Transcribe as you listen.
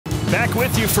Back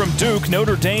with you from Duke.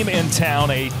 Notre Dame in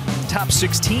town, a top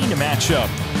 16 matchup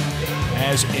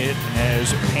as it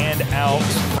has panned out.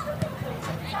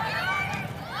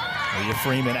 Leah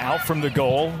Freeman out from the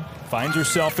goal, finds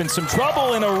herself in some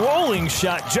trouble, and a rolling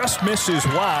shot just misses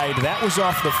wide. That was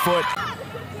off the foot.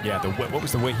 Yeah, what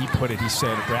was the way he put it? He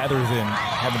said rather than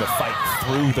having to fight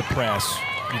through the press,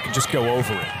 you can just go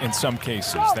over it in some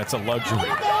cases. That's a luxury.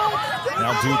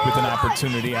 Now Duke with an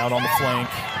opportunity out on the flank.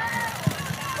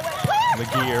 The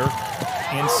gear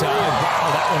inside.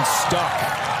 Wow, that one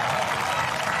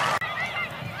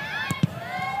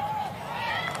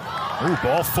stuck. Ooh,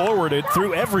 ball forwarded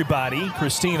through everybody.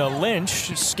 Christina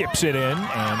Lynch skips it in,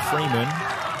 and Freeman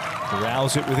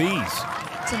corrals it with ease.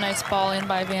 It's a nice ball in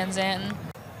by Van Zanten.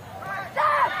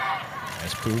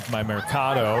 Nice move by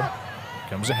Mercado.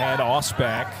 Comes ahead,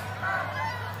 Osbeck.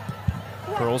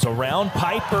 Curls around,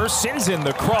 Piper sends in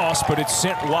the cross, but it's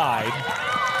sent wide.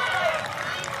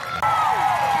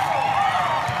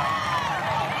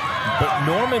 But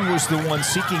Norman was the one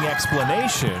seeking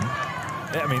explanation.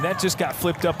 I mean, that just got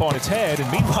flipped up on its head,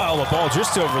 and meanwhile, the ball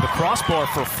just over the crossbar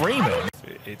for Freeman.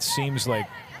 It seems like,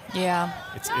 yeah,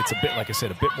 it's a bit, like I said,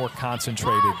 a bit more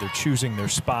concentrated. They're choosing their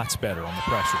spots better on the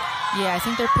pressure. Yeah, I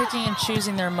think they're picking and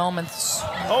choosing their moments.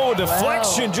 Oh,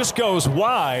 deflection just goes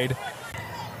wide.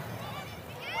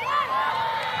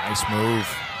 Nice move.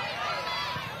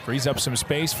 Frees up some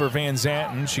space for Van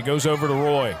Zanten. She goes over to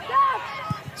Roy.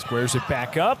 Squares it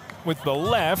back up with the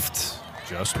left,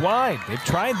 just wide. They've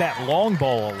tried that long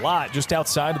ball a lot, just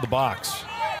outside of the box.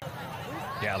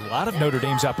 Yeah, a lot of Notre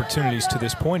Dame's opportunities to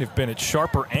this point have been at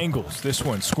sharper angles. This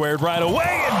one squared right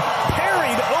away and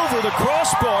parried over the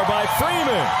crossbar by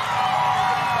Freeman.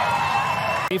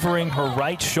 Favoring her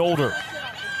right shoulder.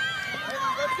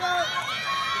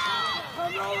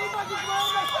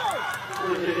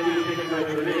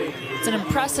 It's an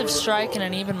impressive strike and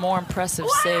an even more impressive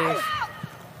save.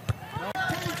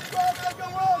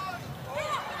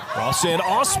 Cross in,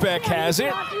 Osbeck has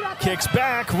it, kicks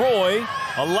back, Roy,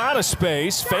 a lot of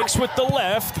space, fakes with the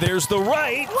left, there's the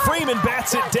right, Freeman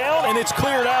bats it down, and it's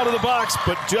cleared out of the box,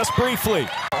 but just briefly.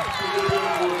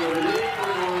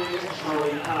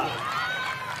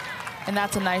 And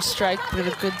that's a nice strike, but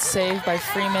a good save by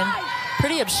Freeman.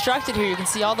 Pretty obstructed here, you can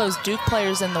see all those Duke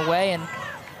players in the way, and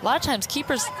a lot of times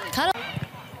keepers kind of...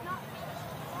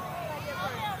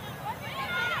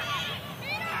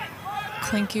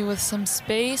 Klenke with some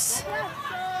space.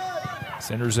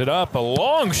 Centers it up, a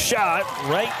long shot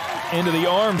right into the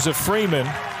arms of Freeman.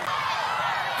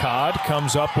 Codd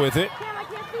comes up with it.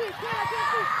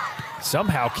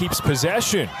 Somehow keeps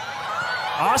possession.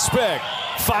 Osbeck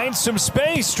finds some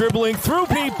space, dribbling through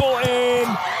people,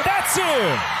 and that's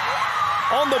in.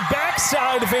 On the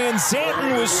backside, Van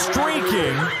Zanten was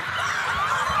streaking.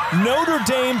 Notre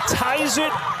Dame ties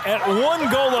it at 1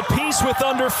 goal apiece with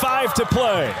under 5 to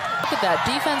play. Look at that,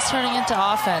 defense turning into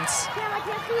offense.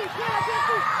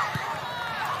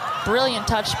 Brilliant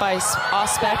touch by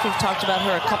Osbeck. We've talked about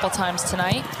her a couple times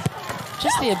tonight.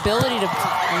 Just the ability to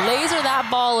laser that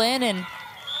ball in, and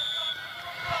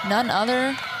none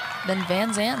other than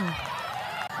Van Zanten.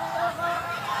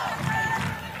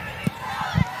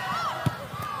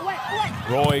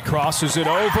 Roy crosses it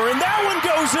over, and that one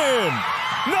goes in.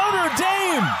 Notre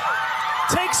Dame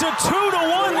takes a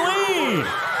 2-1 lead.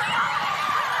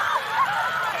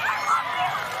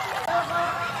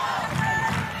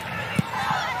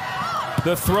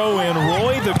 The throw in,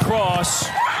 Roy the cross.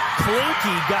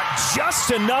 Klenke got just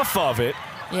enough of it.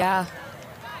 Yeah.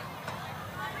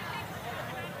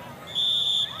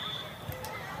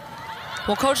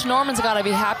 Well, Coach Norman's got to be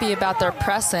happy about their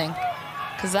pressing,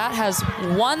 because that has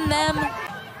won them.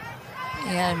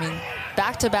 Yeah, I mean,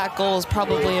 back-to-back goals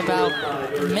probably about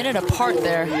a minute apart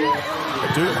there.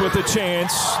 Duke with a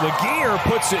chance. The gear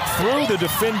puts it through the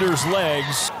defender's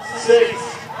legs. 6,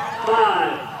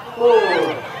 5,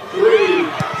 4, 3,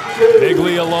 2.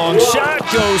 Bigley, a long shot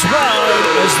goes wide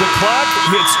as the clock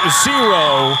hits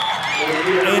 0.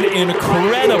 An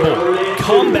incredible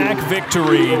comeback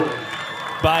victory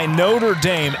by Notre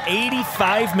Dame.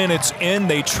 85 minutes in,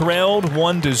 they trailed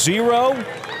 1-0,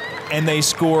 and they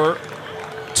score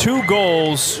 2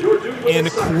 goals in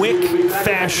quick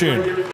fashion.